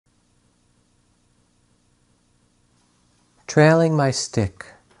Trailing my stick,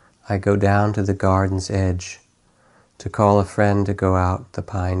 I go down to the garden's edge to call a friend to go out the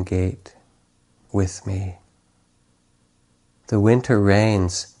pine gate with me. The winter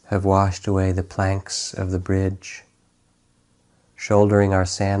rains have washed away the planks of the bridge. Shouldering our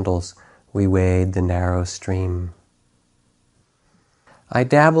sandals, we wade the narrow stream. I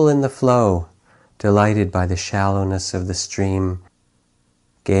dabble in the flow, delighted by the shallowness of the stream,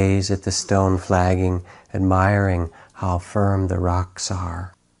 gaze at the stone flagging, admiring how firm the rocks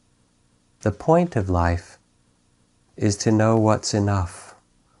are. The point of life is to know what's enough.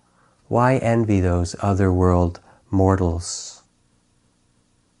 Why envy those otherworld mortals?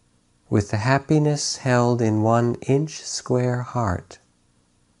 With the happiness held in 1 inch square heart,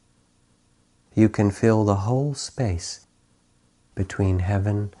 you can fill the whole space between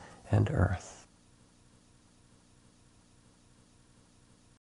heaven and earth.